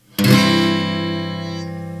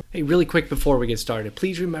Hey, really quick before we get started,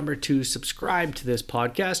 please remember to subscribe to this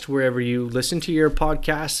podcast wherever you listen to your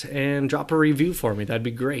podcasts and drop a review for me. That'd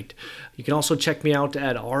be great. You can also check me out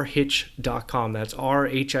at rhitch.com. That's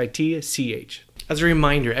RHITCH. As a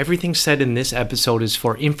reminder, everything said in this episode is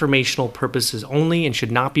for informational purposes only and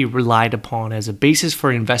should not be relied upon as a basis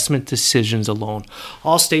for investment decisions alone.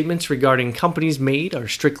 All statements regarding companies made are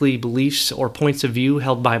strictly beliefs or points of view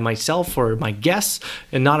held by myself or my guests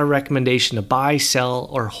and not a recommendation to buy, sell,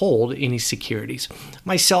 or hold any securities.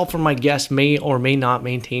 Myself or my guests may or may not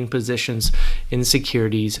maintain positions in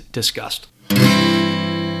securities discussed.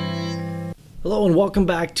 Hello and welcome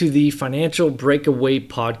back to the Financial Breakaway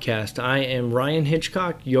Podcast. I am Ryan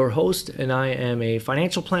Hitchcock, your host, and I am a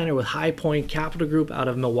financial planner with High Point Capital Group out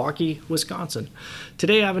of Milwaukee, Wisconsin.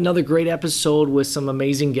 Today I have another great episode with some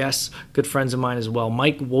amazing guests, good friends of mine as well,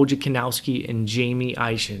 Mike Wojciechowski and Jamie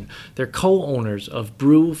Eishen. They're co-owners of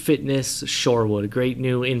Brew Fitness Shorewood, a great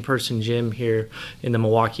new in-person gym here in the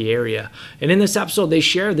Milwaukee area. And in this episode, they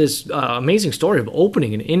share this amazing story of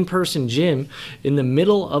opening an in-person gym in the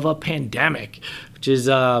middle of a pandemic, which is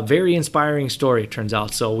a very inspiring story, it turns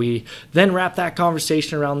out. So we then wrap that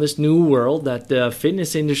conversation around this new world that the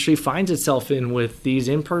fitness industry finds itself in with these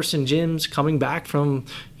in-person gyms coming back from,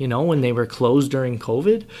 when they were closed during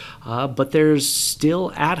COVID. But there's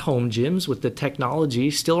still at-home gyms with the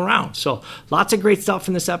technology still around. So lots of great stuff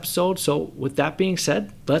in this episode. So with that being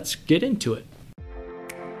said, let's get into it.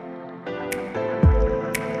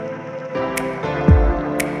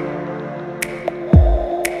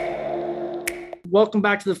 Welcome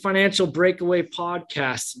back to the Financial Breakaway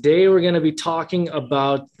Podcast. Today, we're going to be talking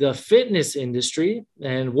about the fitness industry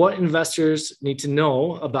and what investors need to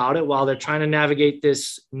know about it while they're trying to navigate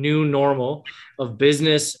this new normal of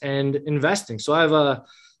business and investing. So I have a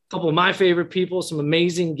couple of my favorite people, some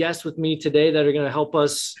amazing guests with me today that are going to help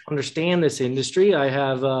us understand this industry. I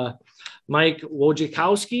have Mike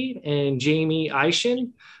Wojciechowski and Jamie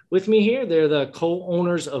Eishen with me here. They're the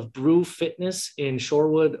co-owners of Brew Fitness in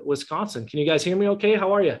Shorewood, Wisconsin. Can you guys hear me okay?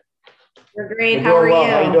 How are you? We're great. How are you?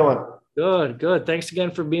 How you doing? Good. Thanks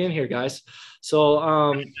again for being here, guys.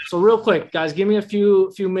 So real quick, guys, give me a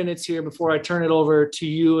few minutes here before I turn it over to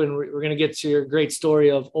you. And we're going to get to your great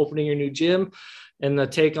story of opening your new gym and the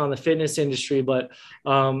take on the fitness industry. But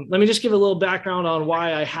let me just give a little background on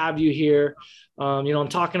why I have you here. I'm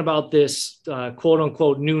talking about this quote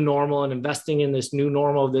unquote new normal and investing in this new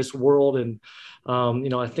normal of this world. And,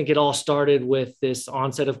 I think it all started with this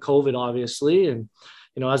onset of COVID, obviously. And,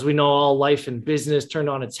 as we know, all life and business turned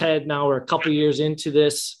on its head. Now we're a couple of years into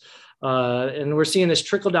this and we're seeing this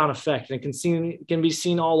trickle down effect, and it can be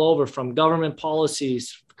seen all over, from government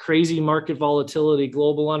policies, crazy market volatility,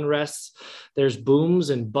 global unrest. There's booms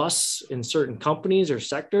and busts in certain companies or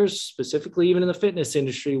sectors, specifically even in the fitness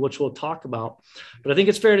industry, which we'll talk about. But I think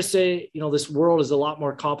it's fair to say, this world is a lot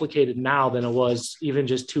more complicated now than it was even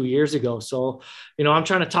just 2 years ago. So, I'm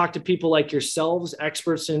trying to talk to people like yourselves,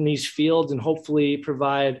 experts in these fields, and hopefully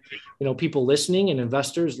provide, people listening and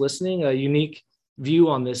investors listening a unique view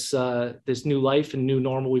on this new life and new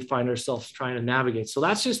normal we find ourselves trying to navigate. So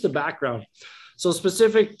that's just the background. So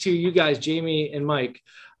specific to you guys, Jamie and Mike,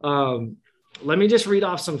 let me just read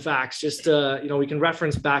off some facts. Just we can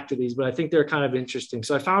reference back to these, but I think they're kind of interesting.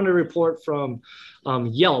 So I found a report from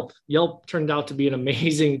Yelp. Yelp turned out to be an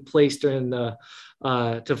amazing place to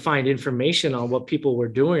find information on what people were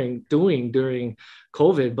doing during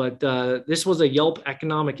COVID. But this was a Yelp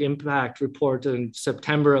economic impact report in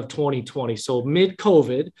September of 2020. So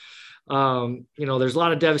mid-COVID. There's a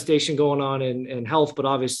lot of devastation going on in health, but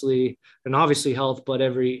obviously health, but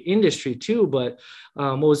every industry too. But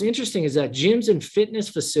what was interesting is that gyms and fitness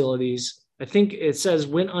facilities, I think it says,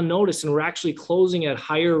 went unnoticed and were actually closing at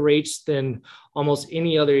higher rates than almost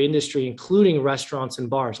any other industry, including restaurants and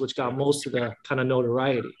bars, which got most of the kind of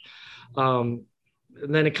notoriety.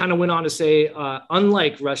 And then it kind of went on to say,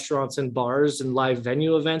 unlike restaurants and bars and live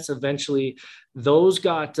venue events, eventually those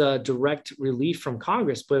got direct relief from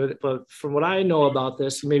Congress. But from what I know about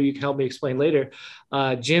this, maybe you can help me explain later,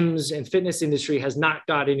 gyms and fitness industry has not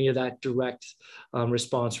got any of that direct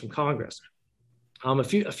response from Congress. A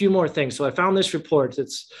few more things. So I found this report.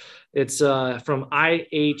 It's from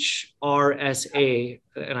IHRSA,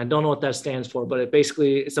 and I don't know what that stands for, but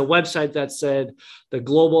it's a website that said the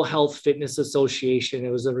Global Health Fitness Association.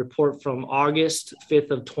 It was a report from August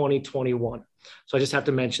 5th of 2021. So I just have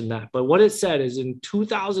to mention that. But what it said is in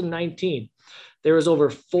 2019, there was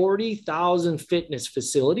over 40,000 fitness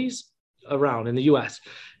facilities around in the US.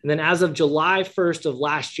 And then as of July 1st of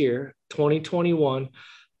last year, 2021,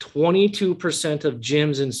 22% of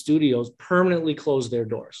gyms and studios permanently closed their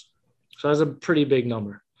doors. So that's a pretty big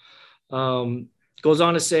number. Goes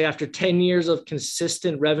on to say, after 10 years of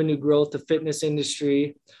consistent revenue growth, the fitness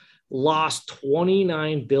industry lost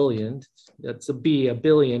 29 billion, that's a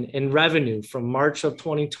billion, in revenue from March of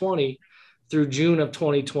 2020 through June of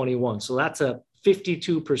 2021. So that's a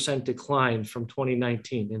 52% decline from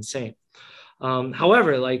 2019. Insane.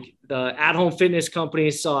 However, like the at-home fitness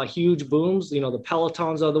companies saw huge booms, the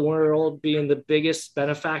Pelotons of the world being the biggest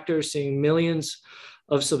benefactors, seeing millions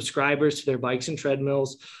of subscribers to their bikes and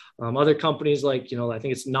treadmills. Other companies like, I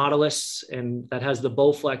think it's Nautilus, and that has the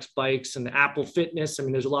Bowflex bikes, and the Apple Fitness. I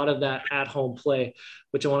mean, there's a lot of that at-home play,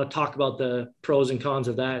 which I want to talk about the pros and cons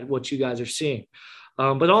of that, what you guys are seeing.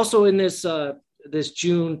 But also in this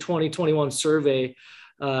June 2021 survey,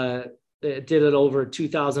 it did it over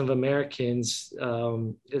 2,000 Americans.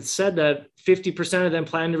 It said that 50% of them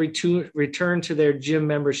plan to return to their gym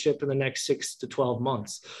membership in the next 6 to 12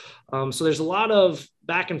 months. So there's a lot of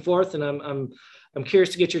back and forth, and I'm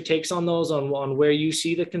curious to get your takes on those, on where you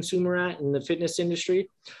see the consumer at in the fitness industry.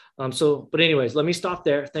 But anyways, let me stop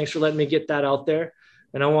there. Thanks for letting me get that out there.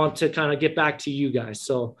 And I want to kind of get back to you guys.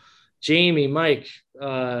 So Jamie, Mike,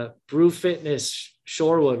 Brew Fitness,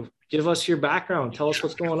 Shorewood, give us your background. Tell us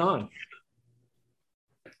what's going on.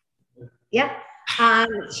 Yep.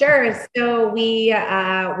 Sure. So we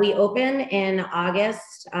open in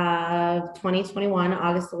August of 2021,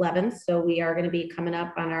 August 11th. So we are going to be coming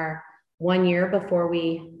up on our 1 year before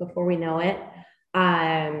we know it.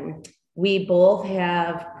 We both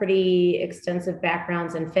have pretty extensive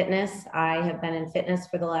backgrounds in fitness. I have been in fitness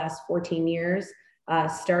for the last 14 years,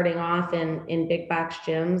 starting off in big box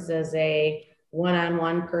gyms as a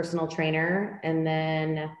one-on-one personal trainer, and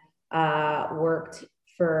then worked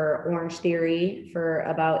for Orange Theory for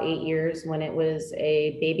about 8 years when it was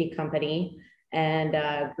a baby company, and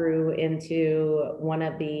grew into one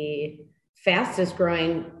of the fastest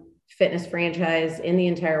growing fitness franchise in the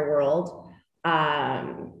entire world.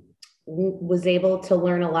 Was able to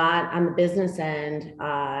learn a lot on the business end.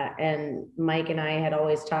 And Mike and I had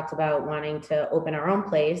always talked about wanting to open our own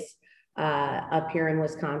place up here in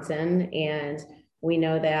Wisconsin. And we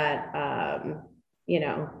know that,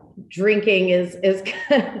 drinking is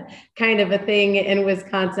kind of a thing in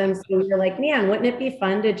Wisconsin. So we were like, man, wouldn't it be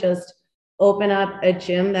fun to just open up a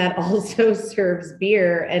gym that also serves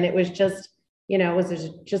beer? And it was just, it was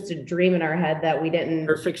just a dream in our head that we didn't.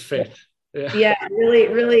 Perfect fit. Yeah,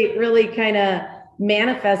 really kind of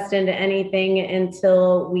manifest into anything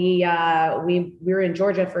until we were in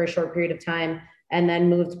Georgia for a short period of time, and then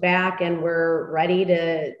moved back, and we're ready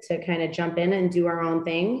to kind of jump in and do our own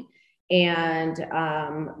thing. And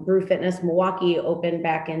Brew Fitness Milwaukee opened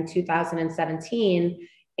back in 2017.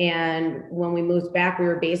 And when we moved back, we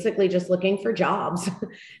were basically just looking for jobs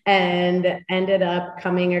and ended up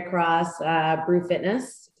coming across Brew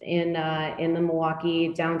Fitness in the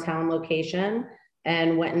Milwaukee downtown location,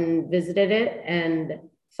 and went and visited it and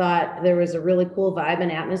thought there was a really cool vibe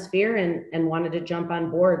and atmosphere, and wanted to jump on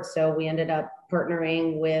board. So we ended up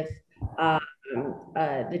partnering with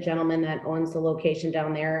the gentleman that owns the location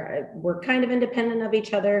down there. We're kind of independent of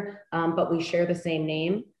each other, but we share the same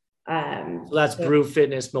name. So that's Brew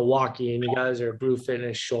Fitness Milwaukee, and you guys are Brew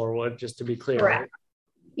Fitness Shorewood, just to be clear. Correct.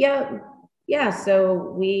 Right? Yeah.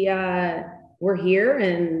 So we're here,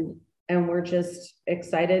 and we're just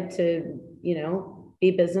excited to, be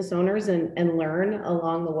business owners and learn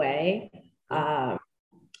along the way. And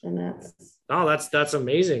that's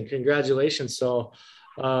amazing. Congratulations. So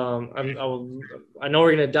I know we're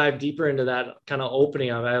going to dive deeper into that kind of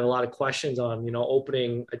opening. I have a lot of questions on,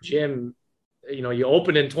 opening a gym. You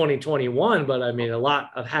opened in 2021, but I mean, a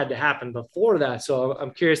lot had to happen before that. So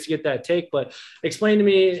I'm curious to get that take, but explain to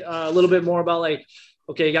me a little bit more about, like,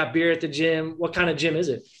 okay, you got beer at the gym. What kind of gym is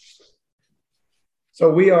it? So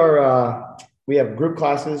we have group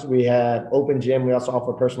classes. We have open gym. We also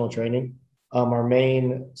offer personal training. Our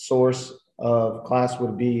main source of class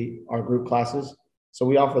would be our group classes. So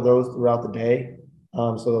we offer those throughout the day.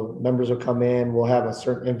 So members will come in. We'll have a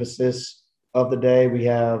certain emphasis of the day. We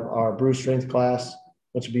have our Brew Strength class,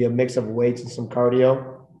 which would be a mix of weights and some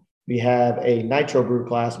cardio. We have a Nitro Brew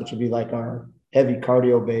class, which would be like our heavy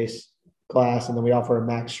cardio base class. And then we offer a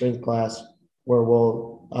Max Strength class, where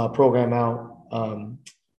we'll program out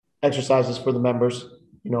exercises for the members,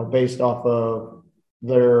 based off of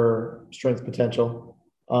their strength potential,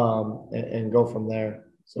 and go from there.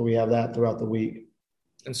 So we have that throughout the week.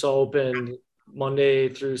 And so open Monday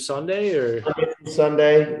through Sunday, or?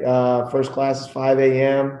 Sunday, first class is 5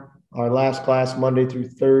 a.m. Our last class, Monday through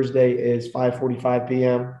Thursday, is 5:45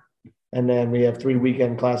 p.m. And then we have 3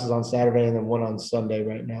 weekend classes on Saturday, and then one on Sunday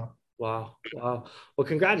right now. Wow. Wow. Well,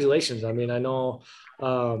 congratulations. I mean, I know,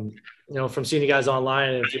 from seeing you guys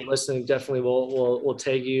online, and if you're listening, definitely we'll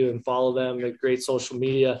tag you and follow them. They're great social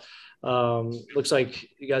media. Looks like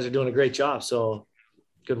you guys are doing a great job. So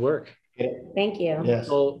good work. Thank you. Yes.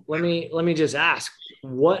 So let me just ask,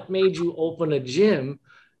 what made you open a gym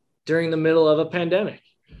during the middle of a pandemic?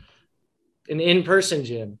 An in-person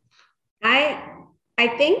gym? I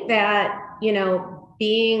think that,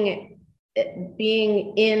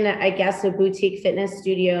 being in, I guess, a boutique fitness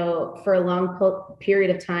studio for a long period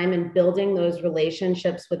of time and building those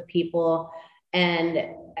relationships with people. And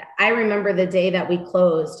I remember the day that we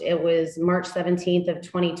closed, it was March 17th of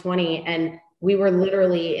 2020. And we were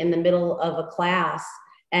literally in the middle of a class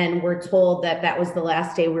and we're told that that was the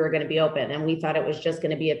last day we were going to be open. And we thought it was just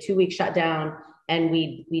going to be a 2-week shutdown and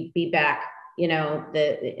we'd be back,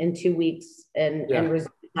 in 2 weeks and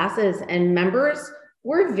resume classes. And members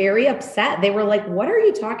were very upset. They were like, what are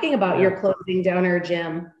you talking about? You're closing down our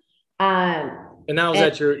gym. And that was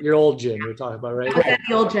at your old gym you're talking about, right? That was at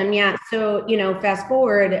the old gym, yeah. So, fast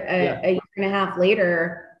forward a year and a half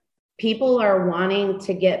later, people are wanting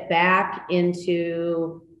to get back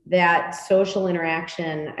into that social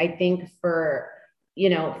interaction. I think for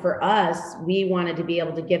us, we wanted to be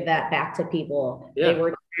able to give that back to people. Yeah. They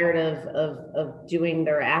were tired of doing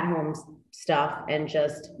their at-home stuff and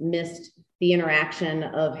just missed the interaction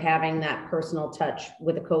of having that personal touch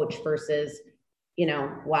with a coach versus,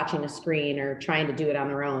 watching a screen or trying to do it on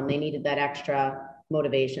their own. They needed that extra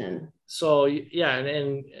motivation. So yeah,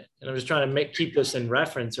 and I'm just trying to keep this in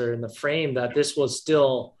reference or in the frame that this was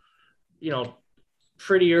still,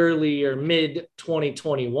 pretty early or mid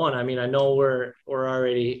 2021. I mean, I know we're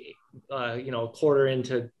already, a quarter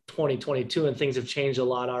into 2022 and things have changed a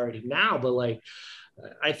lot already now, but like,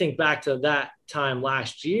 I think back to that time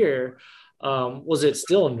last year, was it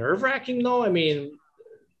still nerve-wracking though? I mean,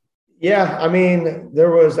 yeah, I mean, there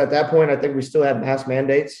was at that point, I think we still had mask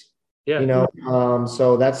mandates. Yeah.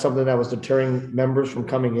 So that's something that was deterring members from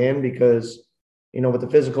coming in because, with the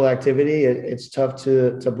physical activity, it's tough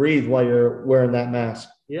to breathe while you're wearing that mask.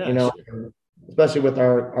 Yeah. Especially with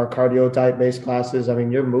our cardio type based classes. I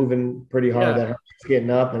mean, you're moving pretty hard. That hurts getting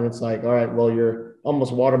up, and it's like, all right, well, you're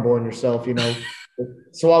almost waterboarding yourself.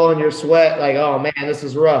 Swallowing your sweat. Like, oh man, this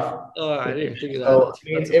is rough. Oh, I didn't think of that. So,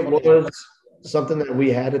 it was something that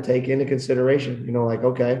we had to take into consideration.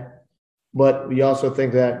 Okay, but we also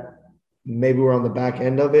think that maybe we're on the back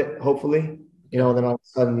end of it. Hopefully, then all of a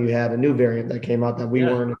sudden you had a new variant that came out that we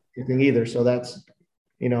weren't expecting either. So that's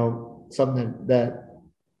something that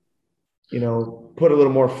put a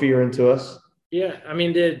little more fear into us. Yeah, I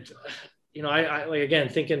mean, I like, again,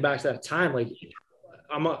 thinking back to that time, like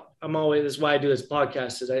I'm always, this is why I do this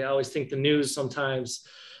podcast, is I always think the news sometimes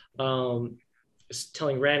is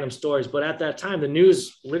telling random stories, but at that time the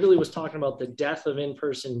news literally was talking about the death of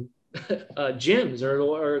in-person gyms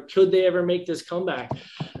or could they ever make this comeback.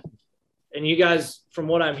 And you guys, from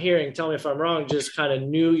what I'm hearing, tell me if I'm wrong, just kind of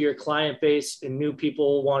knew your client base and knew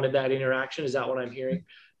people wanted that interaction. Is that what I'm hearing?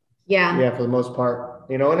 Yeah, for the most part,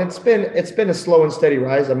 and it's been a slow and steady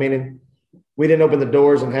rise. I mean, we didn't open the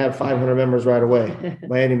doors and have 500 members right away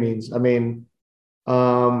by any means. I mean,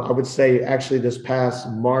 I would say actually this past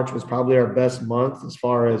March was probably our best month as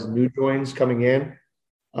far as new joins coming in.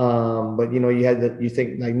 But you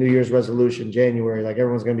think like New Year's resolution, January, like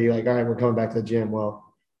everyone's going to be like, all right, we're coming back to the gym. Well,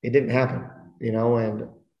 it didn't happen, and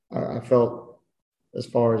I felt as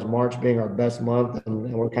far as March being our best month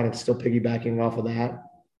and we're kind of still piggybacking off of that.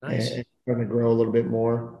 Nice. And trying to grow a little bit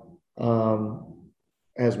more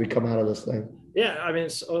as we come out of this thing. Yeah, I mean,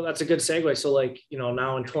 so that's a good segue. So like,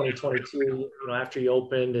 now in 2022, after you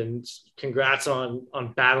opened, and congrats on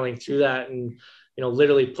battling through that and,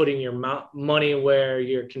 literally putting your money where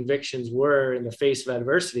your convictions were in the face of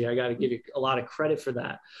adversity. I got to give you a lot of credit for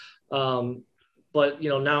that. But,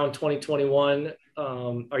 now in 2021,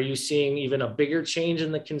 are you seeing even a bigger change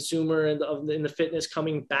in the consumer and in the fitness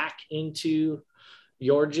coming back into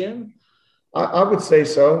your gym? I would say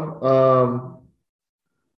so.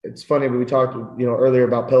 It's funny, we talked, earlier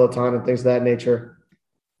about Peloton and things of that nature.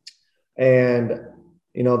 And,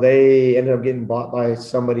 they ended up getting bought by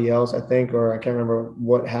somebody else, I think, or I can't remember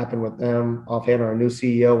what happened with them offhand, or a new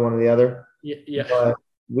CEO, one or the other. Yeah. But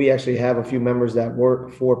we actually have a few members that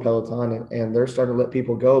work for Peloton and they're starting to let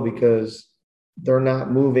people go because they're not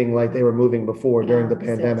moving like they were moving before during the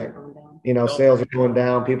pandemic. Sales are going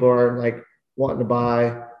down. People are like wanting to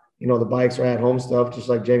buy, the bikes or at home stuff, just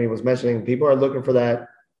like Jamie was mentioning. People are looking for that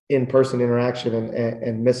in-person interaction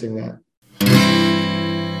and missing that.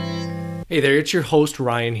 Hey there, it's your host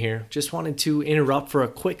Ryan here. Just wanted to interrupt for a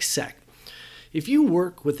quick sec. If you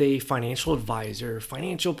work with a financial advisor,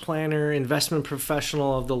 financial planner, investment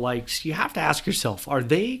professional of the likes, you have to ask yourself, are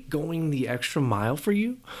they going the extra mile for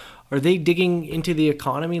you? Are they digging into the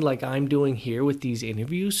economy like I'm doing here with these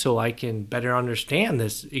interviews so I can better understand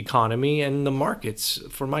this economy and the markets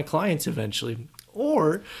for my clients eventually?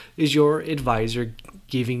 Or is your advisor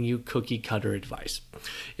giving you cookie cutter advice?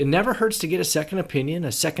 It never hurts to get a second opinion,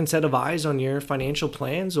 a second set of eyes on your financial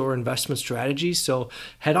plans or investment strategies. So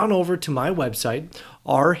head on over to my website,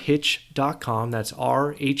 rhitch.com. That's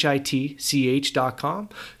rhitch.com.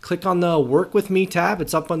 Click on the Work With Me tab.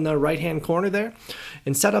 It's up on the right-hand corner there.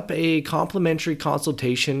 And set up a complimentary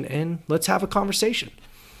consultation and let's have a conversation.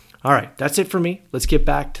 All right, that's it for me. Let's get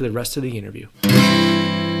back to the rest of the interview.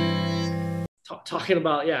 Talking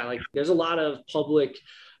about, like there's a lot of public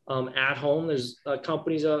at home. There's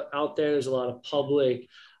companies out there. There's a lot of public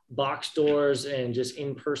box stores and just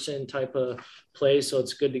in-person type of place. So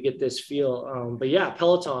it's good to get this feel. But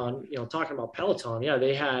Peloton, talking about Peloton,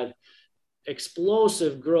 they had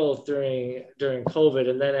explosive growth during COVID,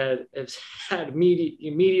 and then it's had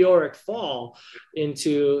meteoric fall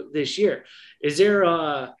into this year. Is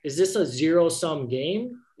this a zero-sum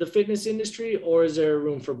game, the fitness industry, or is there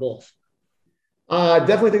room for both? I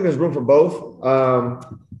definitely think there's room for both.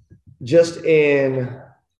 Just in,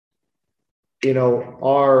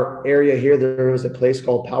 our area here, there was a place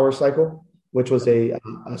called Power Cycle, which was a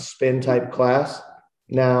spin type class.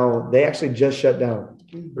 Now they actually just shut down.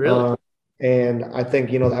 Really? And I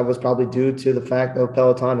think, that was probably due to the fact of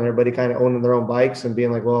Peloton and everybody kind of owning their own bikes and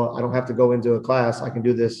being like, well, I don't have to go into a class. I can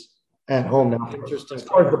do this at home now. Interesting. As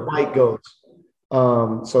far as the bike goes.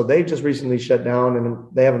 So they just recently shut down and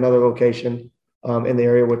they have another location in the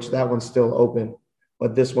area, which that one's still open,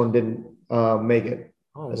 but this one didn't make it.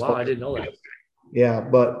 Oh, wow. I didn't know that. Yeah.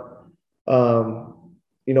 But,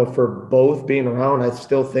 for both being around, I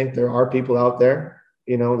still think there are people out there,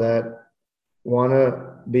 that want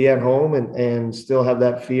to be at home and still have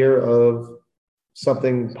that fear of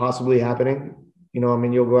something possibly happening.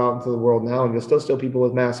 You'll go out into the world now and you'll still people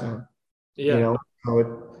with masks on. Yeah.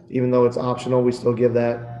 Even though it's optional, we still give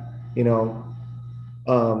that,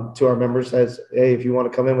 to our members as, hey, if you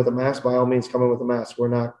want to come in with a mask, by all means, come in with a mask. We're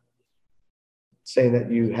not saying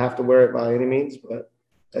that you have to wear it by any means, but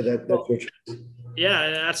that's your choice. Yeah,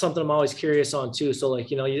 and that's something I'm always curious on too. So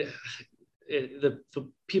the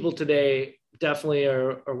people today definitely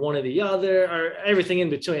are one or the other, or everything in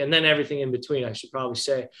between, and then everything in between, I should probably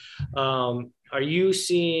say. Are you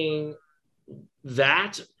seeing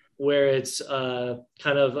that where it's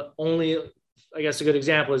kind of only, I guess a good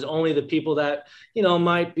example is only the people that,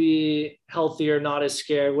 might be healthier, not as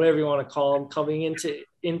scared, whatever you want to call them, coming into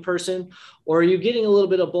in person? Or are you getting a little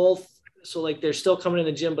bit of both? So they're still coming in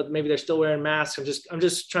the gym, but maybe they're still wearing masks. I'm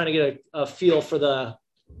just trying to get a feel for the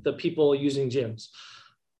people using gyms.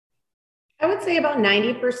 I would say about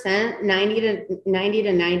 90%, 90 to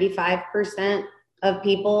 95% of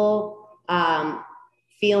people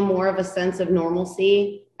feel more of a sense of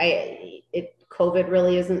normalcy. COVID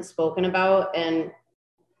really isn't spoken about, and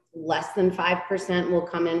less than 5% will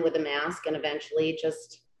come in with a mask and eventually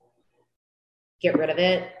just get rid of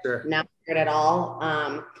it. Sure. Not wear it at all.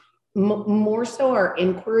 More so our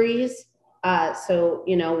inquiries. So,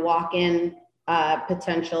 walk-in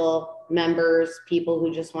potential members, people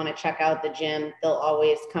who just want to check out the gym, they'll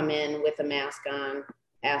always come in with a mask on,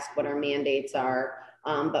 ask what our mandates are.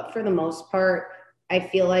 But for the most part, I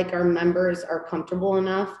feel like our members are comfortable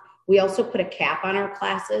enough. We also put a cap on our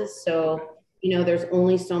classes. So, there's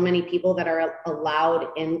only so many people that are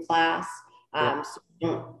allowed in class.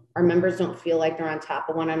 So our members don't feel like they're on top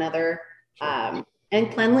of one another. And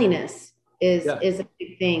cleanliness is a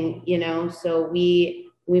big thing, so we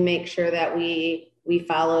make sure that we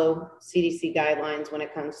follow CDC guidelines when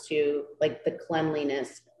it comes to the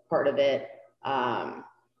cleanliness part of it,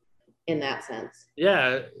 in that sense.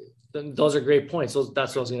 Yeah, those are great points.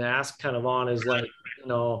 That's what I was going to ask kind of on is what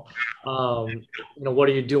are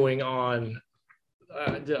you doing on,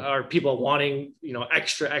 are people wanting,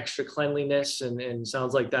 extra cleanliness, and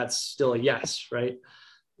sounds like that's still a yes, right?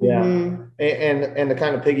 Yeah. Mm-hmm. And to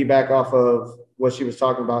kind of piggyback off of what she was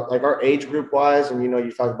talking about, our age group wise, and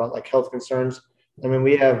you talk about health concerns.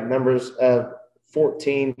 We have members at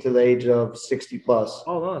 14 to the age of 60 plus.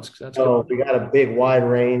 Oh, that's so good. We got a big wide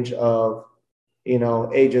range of,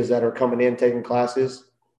 ages that are coming in, taking classes.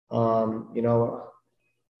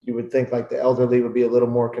 You would think the elderly would be a little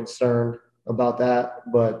more concerned about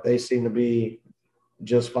that, but they seem to be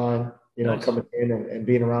just fine. Nice. Coming in and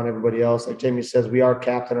being around everybody else. Like Jamie says, we are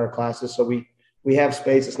capped in our classes. So we have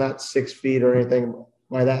space. It's not 6 feet or anything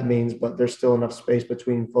by that means, but there's still enough space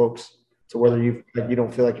between folks to whether you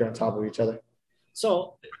don't feel like you're on top of each other.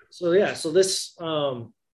 So this,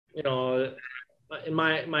 you know, in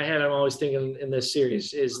my head, I'm always thinking in this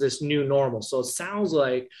series is this new normal. So it sounds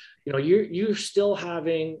like, you know, you're still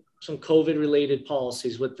having some COVID related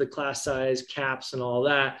policies with the class size caps and all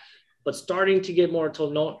that, but starting to get more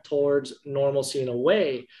towards normalcy in a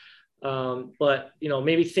way. But you know,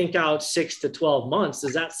 maybe think out 6 to 12 months.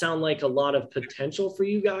 Does that sound like a lot of potential for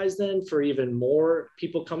you guys then for even more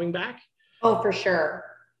people coming back? Oh, for sure.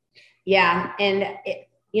 Yeah. And,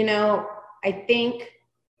 you know, I think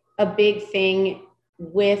a big thing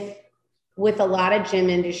with a lot of gym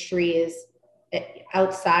industries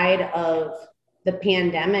outside of the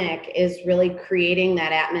pandemic is really creating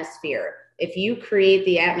that atmosphere. If you create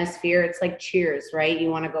the atmosphere, it's like Cheers, right? You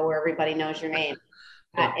want to go where everybody knows your name.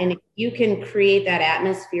 And if you can create that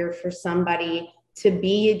atmosphere for somebody to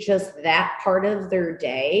be just that part of their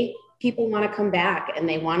day, people want to come back and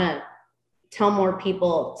they want to tell more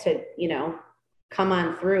people to, you know, come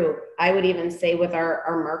on through. I would even say with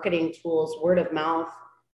our marketing tools, word of mouth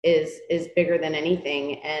is bigger than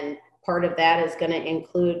anything. And part of that is going to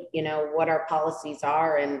include, you know, what our policies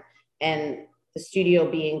are and the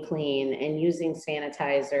studio being clean and using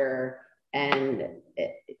sanitizer and,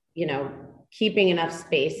 you know, keeping enough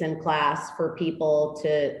space in class for people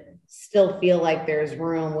to still feel like there's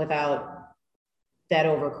room without that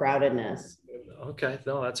overcrowdedness. Okay,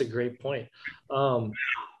 no, that's a great point.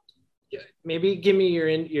 Maybe give me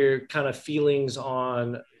your kind of feelings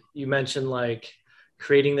on, you mentioned like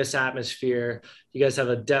creating this atmosphere. You guys have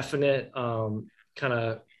a definite kind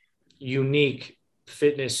of unique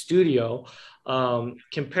fitness studio.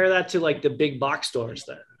 Compare that to like the big box stores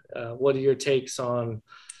then. What are your takes on,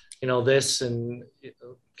 you know, this and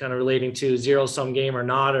kind of relating to zero sum game or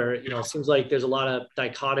not, or, you know, it seems like there's a lot of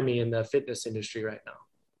dichotomy in the fitness industry right now.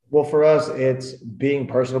 Well, for us, it's being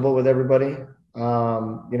personable with everybody.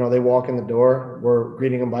 You know, they walk in the door, we're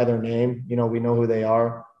greeting them by their name. You know, we know who they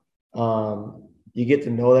are. You get to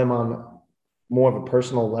know them on more of a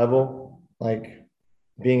personal level, like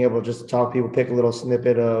being able just to talk to people, pick a little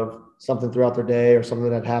snippet of something throughout their day or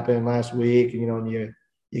something that happened last week, you know, and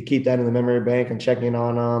you keep that in the memory bank and checking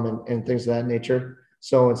on them and things of that nature.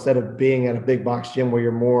 So instead of being at a big box gym where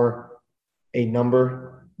you're more a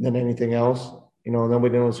number than anything else, you know,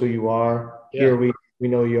 nobody knows who you are. Yeah. Here we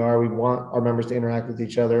know you are. We want our members to interact with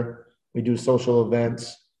each other. We do social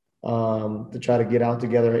events to try to get out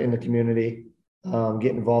together in the community,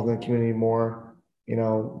 get involved in the community more, you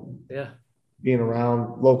know, being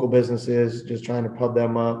around local businesses, just trying to pub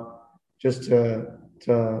them up, just to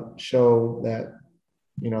show that,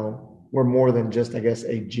 you know, we're more than just, I guess,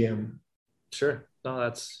 a gym. Sure. No,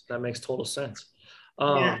 that makes total sense.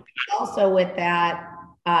 Yeah. Also with that,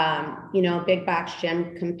 you know, big box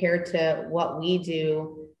gym compared to what we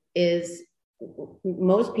do is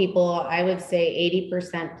most people, I would say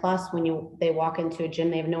 80% plus when they walk into a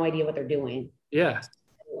gym, they have no idea what they're doing. Yeah.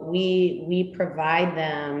 We provide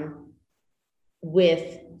them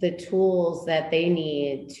with the tools that they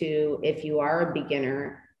need to, if you are a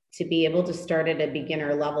beginner, to be able to start at a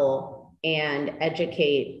beginner level and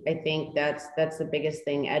educate. I think that's the biggest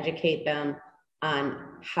thing. Educate them on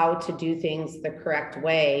how to do things the correct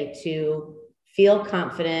way to feel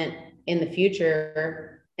confident in the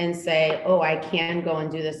future and say, oh, I can go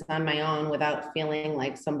and do this on my own without feeling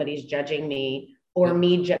like somebody's judging me or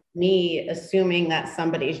me assuming that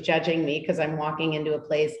somebody's judging me because I'm walking into a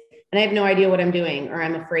place and I have no idea what I'm doing, or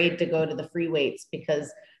I'm afraid to go to the free weights because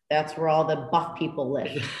that's where all the buff people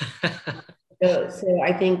live. So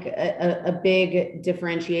I think a big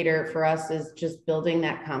differentiator for us is just building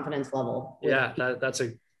that confidence level. Yeah, that's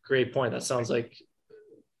a great point. That sounds like,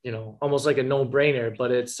 you know, almost like a no-brainer,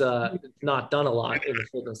 but it's not done a lot in the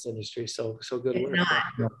fitness industry. So good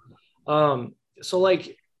work. So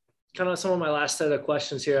like kind of some of my last set of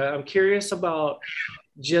questions here. I'm curious about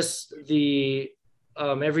just the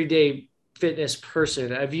everyday fitness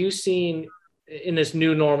person. Have you seen in this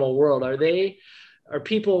new normal world, are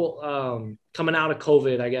people coming out of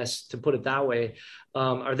COVID, I guess, to put it that way,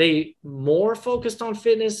 are they more focused on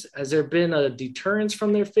fitness? Has there been a deterrence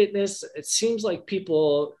from their fitness? It seems like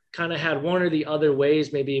people kind of had one or the other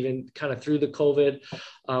ways, maybe even kind of through the COVID.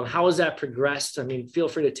 How has that progressed? I mean, feel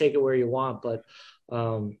free to take it where you want, but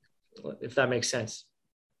if that makes sense.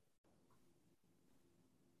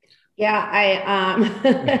 Yeah,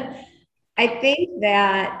 I think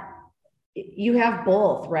that you have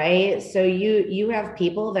both, right? So you have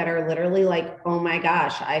people that are literally like, oh my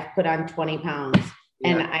gosh, I've put on 20 pounds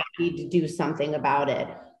and I need to do something about it.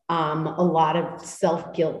 A lot of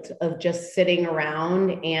self-guilt of just sitting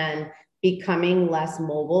around and becoming less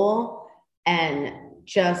mobile and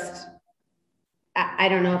just I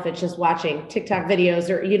don't know if it's just watching TikTok videos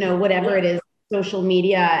or, you know, whatever it is, social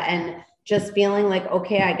media, and just feeling like,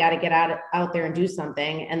 okay, I got to get out there and do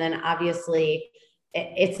something. And then obviously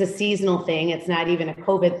it's a seasonal thing. It's not even a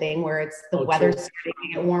COVID thing where it's the weather's starting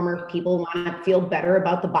to get warmer. People want to feel better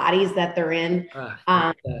about the bodies that they're in.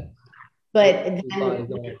 But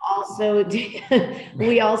then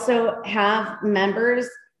we also have members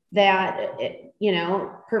that, you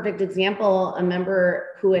know, perfect example, a member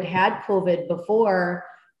who had COVID before,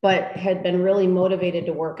 but had been really motivated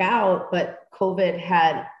to work out, but COVID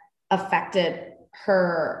had affected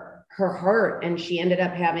her heart, and she ended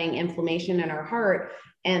up having inflammation in her heart.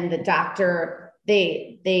 And the doctor,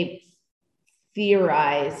 they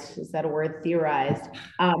theorized, is that a word, theorized,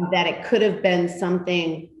 that it could have been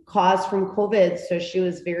something caused from COVID. So she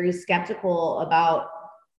was very skeptical about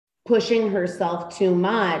pushing herself too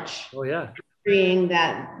much. Oh yeah. Being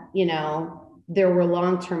that, you know, there were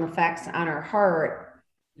long-term effects on her heart.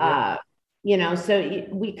 You know, so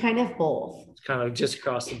we kind of both. It's kind of just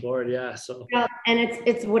across the board. Yeah. So, and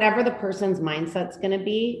it's whatever the person's mindset's going to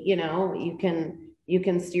be, you know, you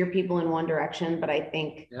can steer people in one direction, but I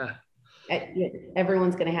think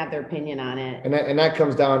everyone's going to have their opinion on it. And that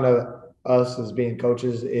comes down to us as being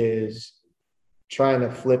coaches, is trying to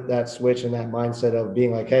flip that switch and that mindset of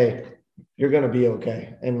being like, hey, you're going to be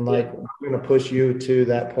okay. And like, we're going to push you to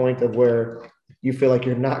that point of where you feel like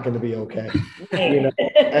you're not going to be okay, you know,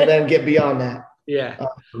 and then get beyond that. Yeah.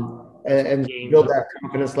 And build that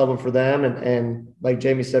confidence level for them. And like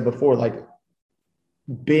Jamie said before, like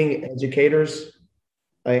being educators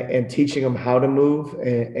and teaching them how to move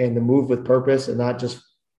and to move with purpose and not just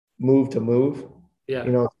move to move. Yeah.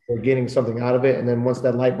 You know, they're getting something out of it. And then once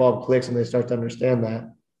that light bulb clicks and they start to understand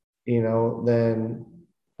that, you know, then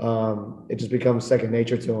it just becomes second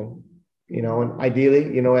nature to them, you know. And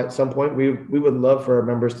ideally, you know, at some point we would love for our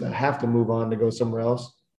members to have to move on to go somewhere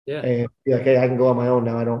else. Yeah. And be like, hey, I can go on my own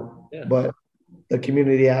now. I don't, but the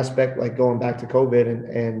community aspect, like going back to COVID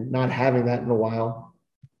and not having that in a while,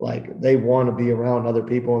 like they want to be around other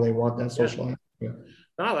people and they want that social life. Yeah.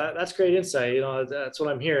 No, that's great insight. You know, that's what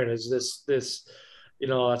I'm hearing is this, you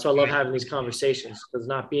know, that's why I love having these conversations, because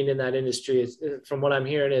not being in that industry is, from what I'm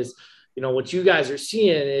hearing is, you know, what you guys are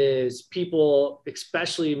seeing is people,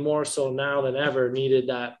 especially more so now than ever, needed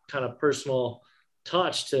that kind of personal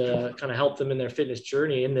touch to kind of help them in their fitness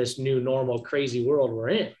journey in this new normal, crazy world we're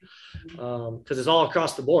in. Because it's all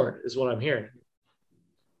across the board is what I'm hearing.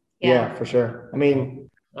 Yeah, for sure. I mean,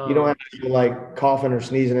 you don't have to like coughing or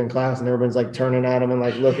sneezing in class and everyone's like turning at them and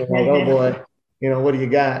like looking like, oh boy, you know, what do you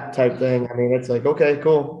got type thing. I mean, it's like, okay,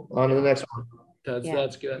 cool. On to the next one.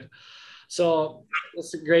 That's good. So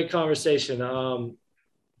that's a great conversation.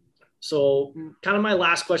 So kind of my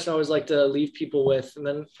last question I always like to leave people with, and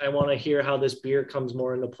then I want to hear how this beer comes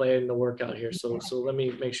more into play in the workout here. So let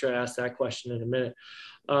me make sure I ask that question in a minute.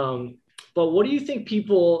 But what do you think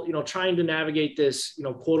people, you know, trying to navigate this, you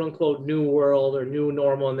know, quote unquote, new world or new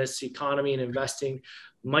normal in this economy and investing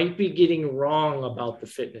might be getting wrong about the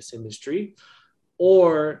fitness industry?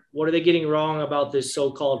 Or what are they getting wrong about this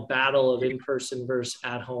so-called battle of in-person versus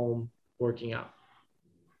at-home working out?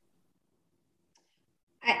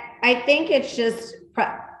 I think it's just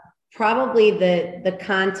probably the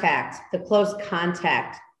contact, the close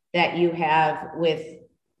contact that you have with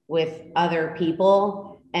other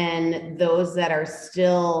people, and those that are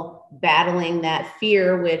still battling that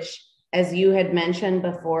fear, which, as you had mentioned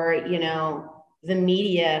before, you know, the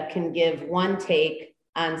media can give one take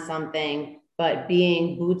on something, but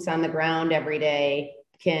being boots on the ground every day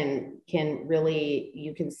can really,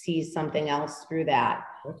 you can see something else through that.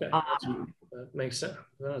 Okay. That makes sense.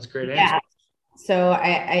 That's a great answer. So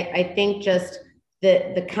I think just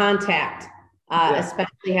the contact,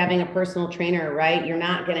 especially having a personal trainer, right? You're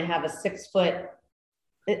not going to have a 6-foot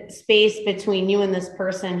space between you and this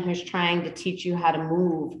person who's trying to teach you how to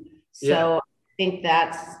move. So I think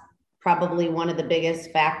that's probably one of the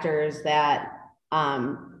biggest factors that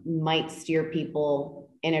might steer people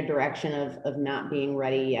in a direction of not being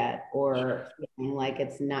ready yet, or feeling like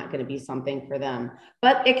it's not going to be something for them.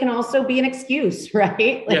 But it can also be an excuse,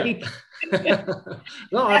 right? Like,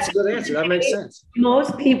 no, that's a good answer. That makes sense.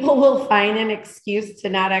 Most people will find an excuse to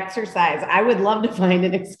not exercise. I would love to find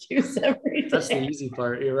an excuse every day. That's the easy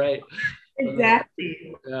part. You're right.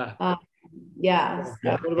 Exactly. Yeah.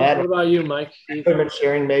 So. What about you, Mike?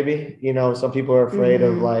 Sharing, maybe, you know, some people are afraid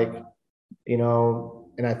of like, you know,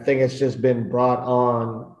 and I think it's just been brought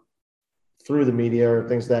on through the media or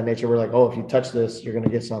things of that nature. We're like, oh, if you touch this, you're going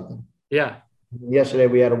to get something. Yeah. Yesterday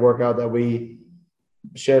we had a workout that we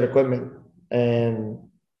shared equipment and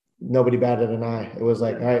nobody batted an eye. It was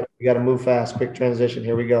like, all right, we got to move fast, quick transition.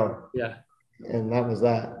 Here we go. Yeah. and that was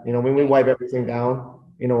that. You know, when we wipe everything down,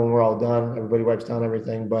 you know, when we're all done, everybody wipes down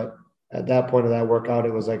everything. But at that point of that workout,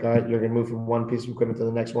 it was like, all right, you're gonna move from one piece of equipment to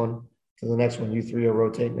the next one, to the next one. You three are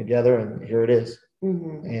rotating together, and here it is.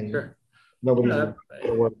 Mm-hmm. And Sure. nobody's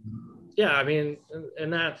Yeah, I mean,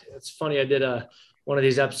 and that it's funny. I did one of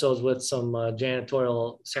these episodes with some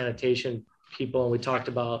janitorial sanitation people, and we talked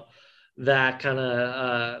about that kind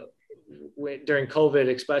of during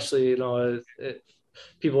COVID, especially. You know,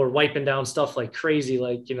 people were wiping down stuff like crazy,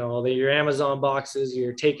 like, you know, your Amazon boxes,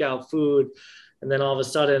 your takeout food, and then all of a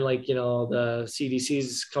sudden, like, you know, the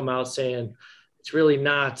CDC's come out saying it's really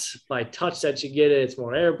not by touch that you get it; it's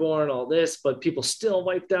more airborne, all this, but people still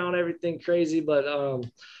wipe down everything crazy. But I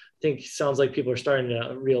think it sounds like people are starting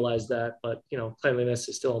to realize that, but, you know, cleanliness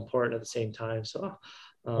is still important at the same time. So,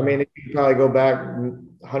 I mean, you can probably go back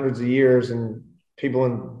hundreds of years and people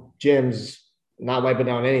in gyms not wiping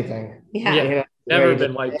down anything. Yeah. You know, never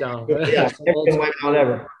been wiped down. Yeah, never been wiped down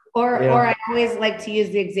ever. Or I always like to use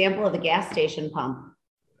the example of the gas station pump.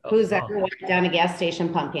 Who's ever wiped down a gas station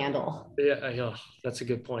pump handle? Yeah, that's a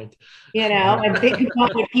good point. You know, and think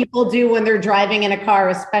about what people do when they're driving in a car,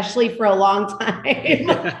 especially for a long time.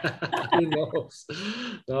 Who knows?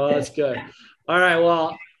 No, that's good. All right.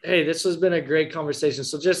 Well, hey, this has been a great conversation.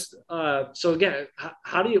 So just, so again,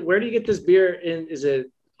 where do you get this beer in? Is it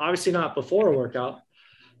obviously not before a workout?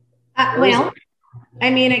 Well, I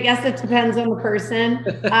mean, I guess it depends on the person.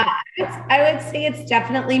 I would say it's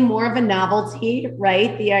definitely more of a novelty,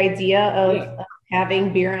 right? The idea of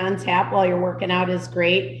having beer on tap while you're working out is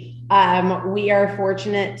great. We are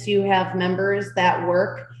fortunate to have members that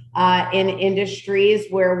work in industries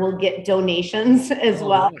where we'll get donations as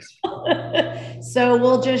well. Nice. So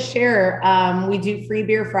we'll just share. We do free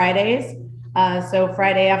beer Fridays. So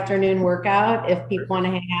Friday afternoon workout, if people want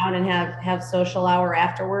to hang out and have social hour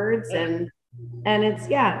afterwards, and it's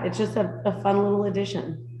just a fun little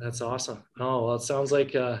addition. That's awesome. Oh, well, it sounds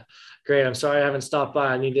like great. I'm sorry I haven't stopped by.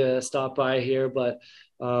 I need to stop by here, but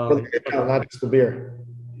not just the beer.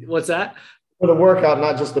 What's that? For the workout,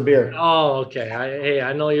 not just the beer. Oh, okay.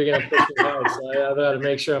 I know you're gonna push me hard, so I got to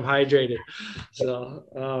make sure I'm hydrated. So,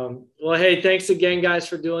 well, hey, thanks again, guys,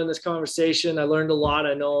 for doing this conversation. I learned a lot.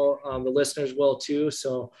 I know the listeners will too.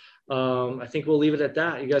 So, I think we'll leave it at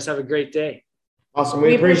that. You guys have a great day. Awesome.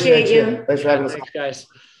 We appreciate you. Thanks for having us. Thanks, guys.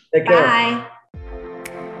 Take care. Bye.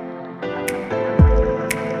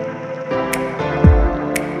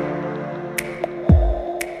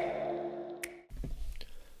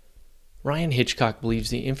 Ryan Hitchcock believes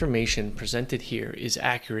the information presented here is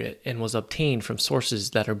accurate and was obtained from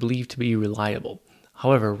sources that are believed to be reliable.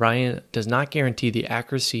 However, Ryan does not guarantee the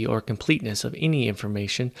accuracy or completeness of any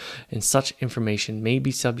information, and such information may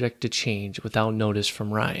be subject to change without notice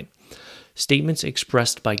from Ryan. Statements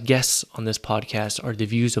expressed by guests on this podcast are the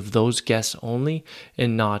views of those guests only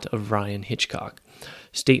and not of Ryan Hitchcock.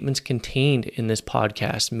 Statements contained in this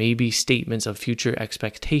podcast may be statements of future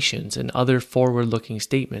expectations and other forward-looking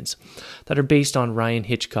statements that are based on Ryan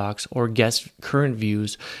Hitchcock's or guests' current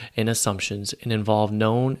views and assumptions and involve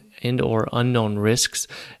known and or unknown risks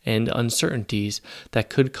and uncertainties that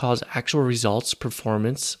could cause actual results,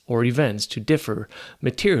 performance, or events to differ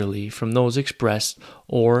materially from those expressed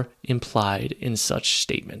or implied in such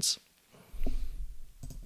statements.